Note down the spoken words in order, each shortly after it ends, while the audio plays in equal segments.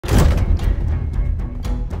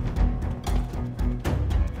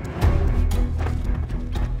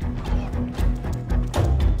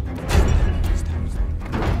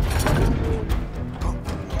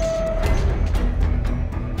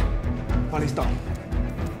done.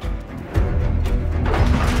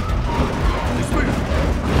 Let's move.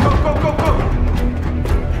 Go.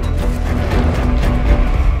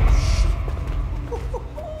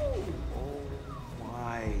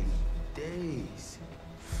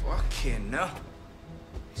 Fucking hell.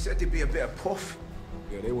 He said there'd be a bit of puff.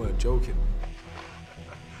 Yeah, they weren't joking.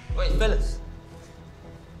 Wait, fellas.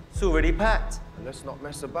 It's already packed. Let's not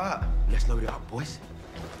mess about. Let's load it up, boys.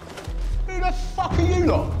 Who the fuck are you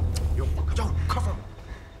lot? Yo, cover.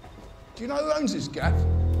 Do you know who owns this gaff?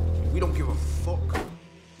 We don't give a fuck.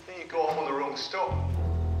 Then you got on the wrong stop.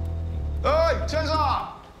 Hey,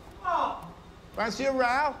 Tezza! Oh, Fancy a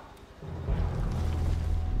row?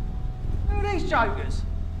 who are these jokers?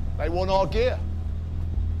 They want our gear.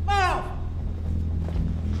 Mal!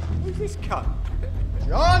 Who's this cunt?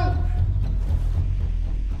 John!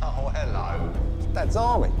 Oh, hello. Dad's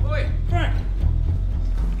army. Oi,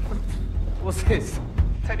 what's this?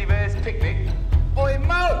 Teddy bear's picnic. Oi,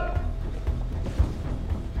 Mo!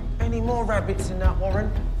 Any more rabbits in that,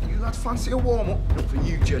 Warren? You lads fancy a warm-up? Not for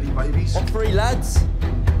you, jelly babies. On 3, lads.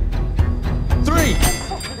 3!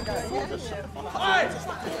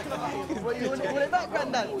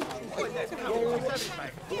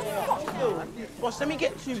 Boss, let me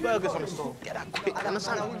get 2 burgers on the store. Get that quick, and a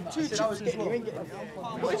salad. 2 chips as well.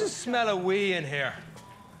 Why does it smell of wee in here?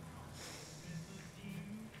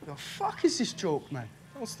 The fuck is this joke, man?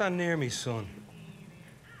 Don't stand near me, son.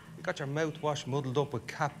 You got your mouthwash muddled up with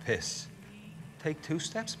cat piss. Take 2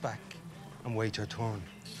 steps back and wait your turn.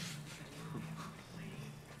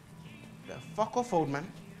 Yeah, fuck off, old man.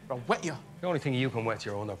 I'll wet you. The only thing you can wet's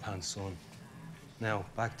your underpants, son. Now,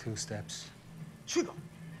 back 2 steps. Sugar.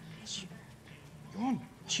 You're on.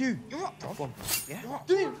 Chew. You're up, bro. Yeah? You're up.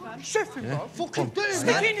 Do it, man. Chef him, bro. Fucking do it,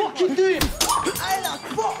 Stick man. Fucking do it. Hey, look,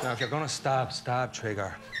 fuck. Now, if you're gonna stab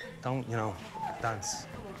trigger. Don't, dance.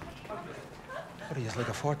 What are you, like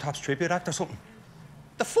a Four Tops tribute act or something?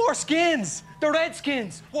 The Four Skins! The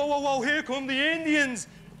Redskins! Whoa, here come the Indians!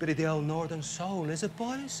 Bit of the old northern soul, is it,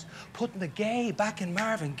 boys? Putting the gay back in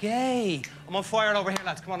Marvin Gaye. I'm on fire over here,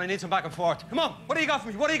 lads. Come on, I need some back and forth. Come on, what do you got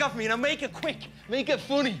for me? Now make it quick. Make it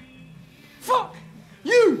funny. Fuck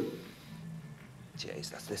you! Jeez,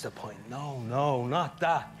 that's disappointing. No, not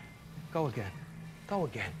that. Go again.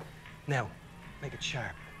 Now, make it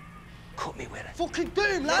sharp. Cut me with it. Fucking do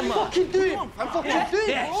him, lad. Fucking do him. Fucking do him.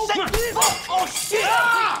 Yeah. Set him. Oh, shit.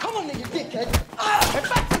 Ah! Come on, then, you dickhead. Ah!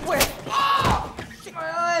 Back to where? Ah! Shit,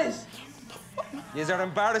 my eyes. Yous are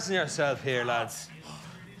embarrassing yourself here, lads.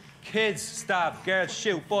 Kids stab, girls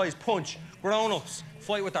shoot, boys punch, grown-ups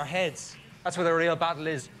fight with their heads. That's where the real battle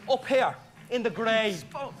is. Up here, in the grave.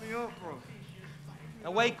 Fuck me up, bro.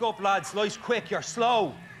 Now wake up, lads. Life's quick, you're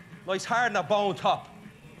slow. Life's hard in the bone top.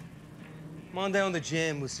 Come on down to the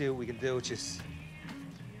gym, we'll see what we can do with yous.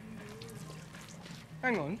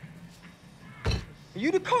 Hang on. Are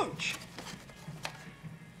you the coach?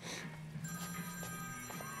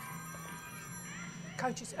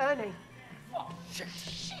 Coach, it's Ernie. Oh, shit.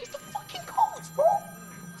 He's the fucking coach, bro.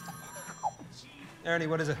 He's the fucking coach. Ernie,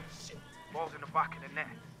 what is it? Ball's in the back of the net.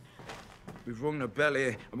 We've rung the bell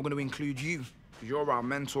here, and we're going to include you, because you're our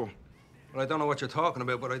mentor. Well, I don't know what you're talking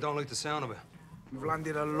about, but I don't like the sound of it. We've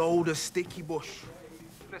landed a load of sticky bush.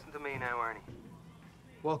 Listen to me now, Ernie.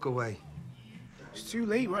 Walk away. It's too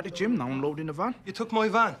late. We're at the gym now, unloading the van. You took my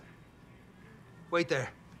van. Wait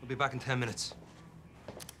there. I'll be back in 10 minutes.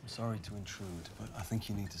 I'm sorry to intrude, but I think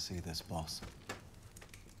you need to see this, boss.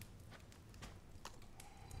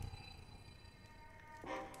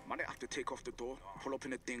 Might have to take off the door, pull up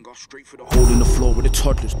in the thing, go straight for the hole in the floor with the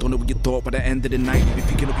toddlers. Don't know what you thought, by the end of the night, we'll be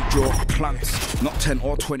picking up your jaw plants. Not 10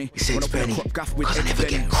 or 20. Run up in a crop gaff with Eddie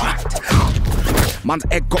Benny. Man's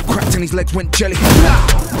egg got cracked and his legs went jelly.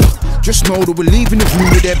 Just know that we're leaving the room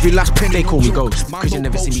with every last penny. They call me Ghost, because you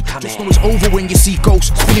never see me come Just know it's over when you see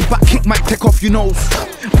ghosts. Spinning back kick might take off your nose.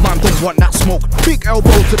 Man don't want that smoke. Big elbow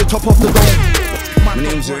to the top of the dome. My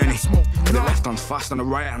name's Ernie. The left hand's fast and the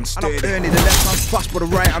right hand's sturdy. And I'm Ernie, the left hand's fast but the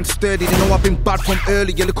right hand's sturdy. They know I've been bad from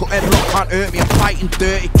early. Your little headlock can't hurt me. I'm fighting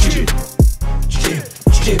dirty. Jim,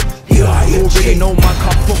 you already know man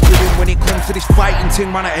can't fuck with him when it comes to this fighting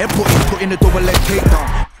thing. Man, I headbutt him, put in a double leg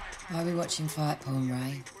takedown. Why are we watching fight porn,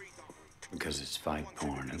 Ray? Because it's fight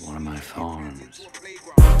porn at one of my farms.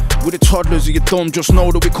 With the toddlers of your thumb, just know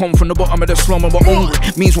that we come from the bottom of the slum and we're hungry.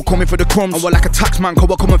 Means we're coming for the crumbs. And we're like a tax man, cause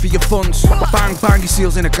we're coming for your funds. Bang, bang, your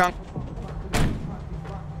seals in a gang.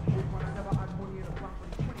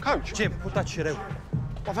 Coach, Jim, put that shit out.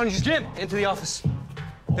 What fun is Jim? Into the office.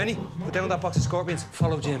 Benny, put down that box of scorpions.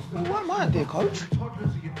 Follow Jim. Well, what am I, dear coach?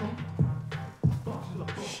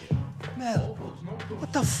 Mel,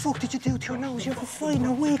 What the fuck did you do to your nose? You have a fight in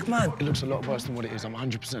a week, man. It looks a lot worse than what it is. I'm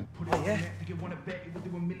 100%. Oh, yeah?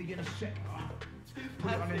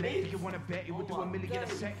 Put it on the net, do you want to bet it would do $1 million a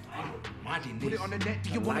sec? Put it on the net, do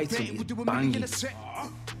you want to bet it would do $1 million a sec?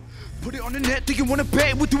 Put it on the net, do you want to bet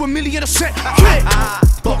it would do $1 million a sec?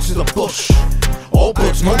 Boxes of bush, all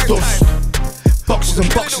buds, no dust. Boxes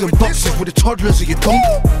and boxes and boxes with the toddlers of your dump.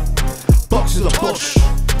 Boxes of bush,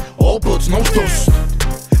 all buds, no dust.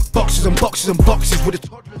 Boxes and boxes and boxes with the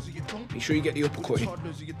toddlers of your dump. You sure you get the uppercut? Is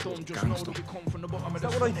Gangster.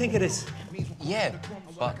 that what I think it is? Yeah,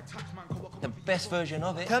 but the best version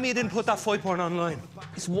of it. Tell me you didn't put that fight porn online.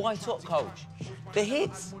 It's white up, coach. The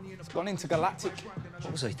hits. It's gone into galactic.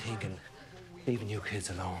 What was I thinking? Leaving you kids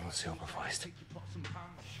alone unsupervised.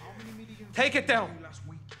 Take it down.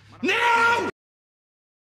 Now!